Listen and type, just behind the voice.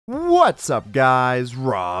What's up guys,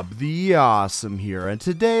 Rob the Awesome here, and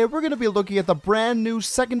today we're going to be looking at the brand new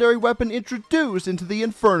secondary weapon introduced into the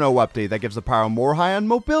Inferno update that gives the pyro more high on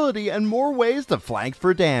mobility and more ways to flank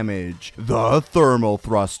for damage. The Thermal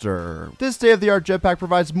Thruster. This state-of-the-art jetpack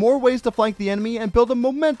provides more ways to flank the enemy and build a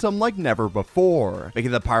momentum like never before,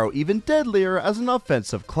 making the pyro even deadlier as an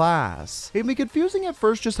offensive class. It can be confusing at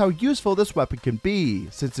first just how useful this weapon can be,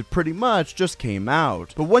 since it pretty much just came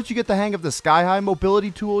out, but once you get the hang of the sky-high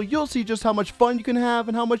mobility tool, you'll see just how much fun you can have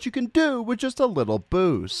and how much you can do with just a little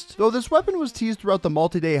boost. Though this weapon was teased throughout the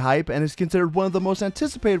multi-day hype and is considered one of the most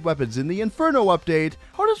anticipated weapons in the Inferno update,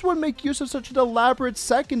 how does one make use of such an elaborate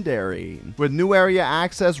secondary? With new area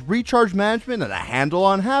access, recharge management, and a handle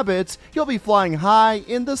on habits, you'll be flying high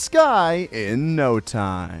in the sky in no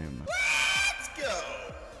time.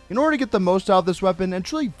 In order to get the most out of this weapon and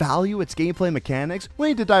truly value its gameplay mechanics, we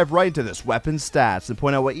need to dive right into this weapon's stats and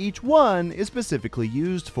point out what each one is specifically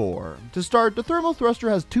used for. To start, the Thermal Thruster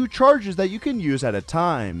has 2 charges that you can use at a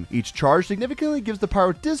time. Each charge significantly gives the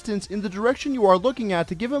pyro distance in the direction you are looking at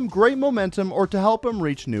to give him great momentum or to help him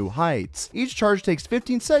reach new heights. Each charge takes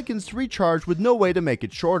 15 seconds to recharge with no way to make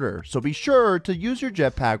it shorter, so be sure to use your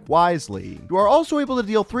jetpack wisely. You are also able to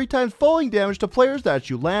deal 3 times falling damage to players that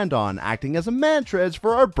you land on, acting as a mantra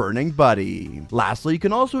for our burning buddy. Lastly, you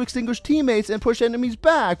can also extinguish teammates and push enemies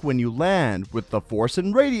back when you land, with the force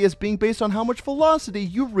and radius being based on how much velocity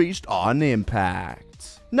you reached on impact.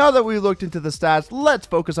 Now that we've looked into the stats, let's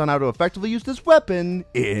focus on how to effectively use this weapon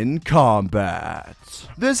in combat.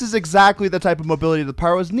 This is exactly the type of mobility the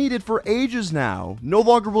pyro has needed for ages now. No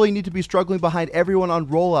longer will you need to be struggling behind everyone on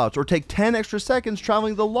rollouts or take 10 extra seconds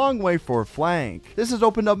traveling the long way for a flank. This has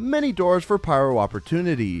opened up many doors for pyro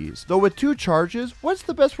opportunities. Though with 2 charges, what's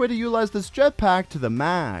the best way to utilize this jetpack to the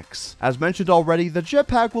max? As mentioned already, the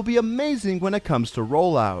jetpack will be amazing when it comes to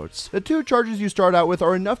rollouts. The 2 charges you start out with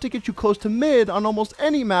are enough to get you close to mid on almost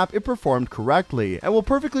any map if performed correctly, and will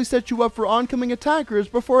perfectly set you up for oncoming attackers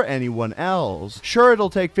before anyone else. Sure,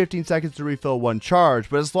 it'll take 15 seconds to refill 1 charge,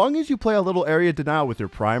 but as long as you play a little area denial with your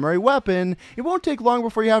primary weapon, it won't take long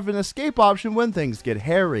before you have an escape option when things get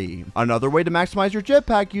hairy. Another way to maximize your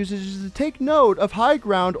jetpack usage is to take note of high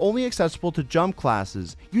ground only accessible to jump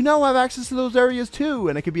classes. You now have access to those areas too,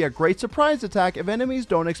 and it can be a great surprise attack if enemies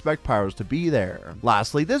don't expect pyros to be there.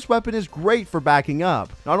 Lastly, this weapon is great for backing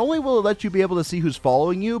up. Not only will it let you be able to see who's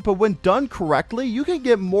following you, but when done correctly, you can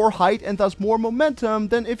get more height and thus more momentum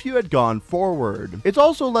than if you had gone forward. It's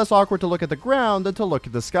also less awkward to look at the ground than to look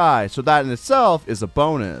at the sky, so that in itself is a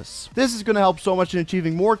bonus. This is going to help so much in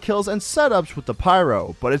achieving more kills and setups with the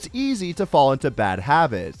pyro, but it's easy to fall into bad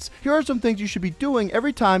habits. Here are some things you should be doing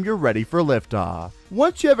every time you're ready for liftoff.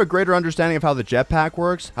 Once you have a greater understanding of how the jetpack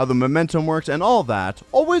works, how the momentum works, and all that,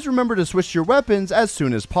 always remember to switch your weapons as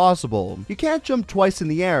soon as possible. You can't jump twice in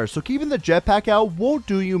the air, so keeping the jetpack out won't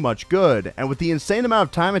do you much good, and with the insane amount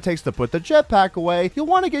of time it takes to put the jetpack away, you'll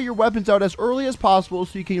want to get your weapons out as early as possible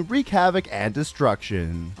so you can wreak havoc and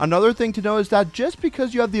destruction. Another thing to know is that just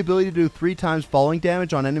because you have the ability to do 3 times falling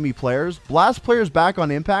damage on enemy players, blast players back on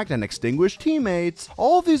impact, and extinguish teammates,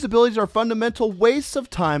 all of these abilities are fundamental wastes of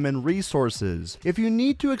time and resources. If you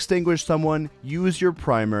need to extinguish someone, use your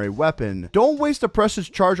primary weapon. Don't waste a precious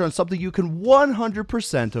charge on something you can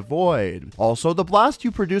 100% avoid. Also, the blast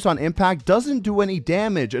you produce on impact doesn't do any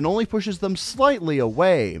damage and only pushes them slightly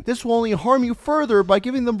away. This will only harm you further by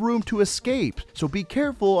giving them room to escape, so be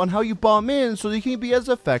careful on how you bomb in so you can be as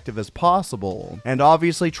effective as possible. And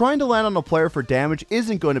obviously, trying to land on a player for damage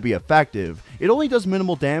isn't going to be effective. It only does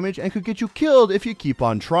minimal damage and could get you killed if you keep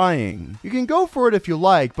on trying. You can go for it if you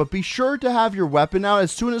like, but be sure to have your weapon out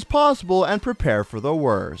as soon as possible and prepare for the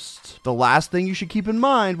worst. The last thing you should keep in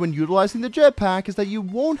mind when utilizing the jetpack is that you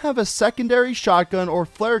won't have a secondary shotgun or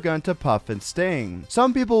flare gun to puff and sting.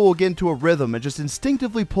 Some people will get into a rhythm and just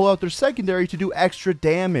instinctively pull out their secondary to do extra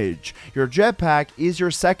damage. Your jetpack is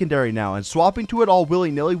your secondary now, and swapping to it all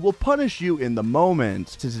willy-nilly will punish you in the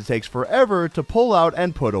moment, since it takes forever to pull out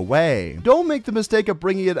and put away. Don't make the mistake of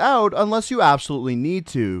bringing it out unless you absolutely need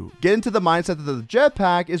to. Get into the mindset that the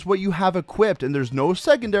jetpack is what you have equipped and there's no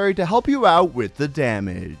secondary to help you out with the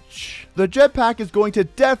damage. The jetpack is going to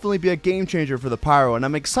definitely be a game changer for the pyro, and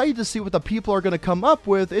I'm excited to see what the people are going to come up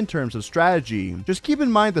with in terms of strategy. Just keep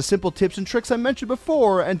in mind the simple tips and tricks I mentioned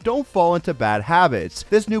before and don't fall into bad habits.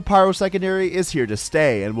 This new pyro secondary is here to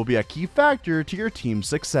stay and will be a key factor to your team's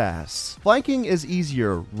success. Flanking is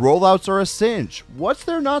easier, rollouts are a cinch. What's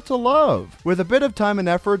there not to love? With a bit of time and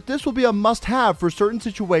effort, this will be a must-have for certain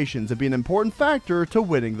situations and be an important factor to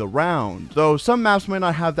winning the round. Though some some maps might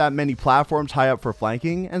not have that many platforms high up for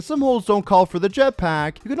flanking, and some holes don't call for the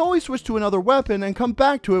jetpack, you can always switch to another weapon and come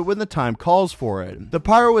back to it when the time calls for it. The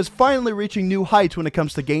Pyro is finally reaching new heights when it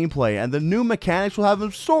comes to gameplay, and the new mechanics will have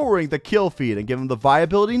him soaring the kill feed and give him the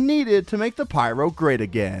viability needed to make the Pyro great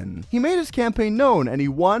again. He made his campaign known, and he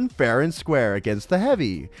won fair and square against the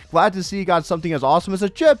Heavy. Glad to see he got something as awesome as a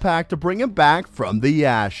jetpack to bring him back from the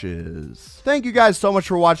ashes. Thank you guys so much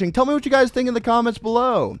for watching. Tell me what you guys think in the comments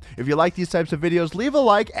below. If you like these types of videos, leave a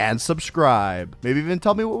like and subscribe. Maybe even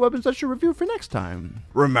tell me what weapons I should review for next time.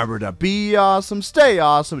 Remember to be awesome, stay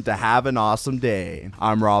awesome, and to have an awesome day.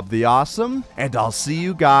 I'm Rob the Awesome, and I'll see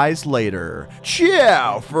you guys later.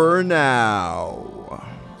 Ciao for now.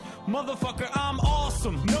 Motherfucker, I'm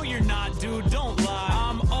awesome. No, you're not, dude. Don't lie.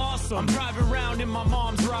 I'm awesome. I'm driving around in my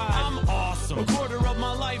mom's ride. I'm awesome. A quarter of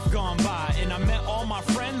my life gone by, and I met all my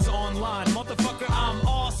friends online. Motherfucker, I'm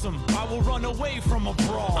awesome. I will run away from a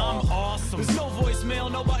brawl. I'm awesome. There's no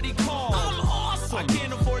voicemail, nobody calls. I'm awesome. I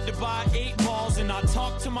can't afford to buy 8 balls, and I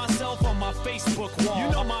talk to myself on my Facebook wall.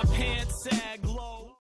 You know my pants said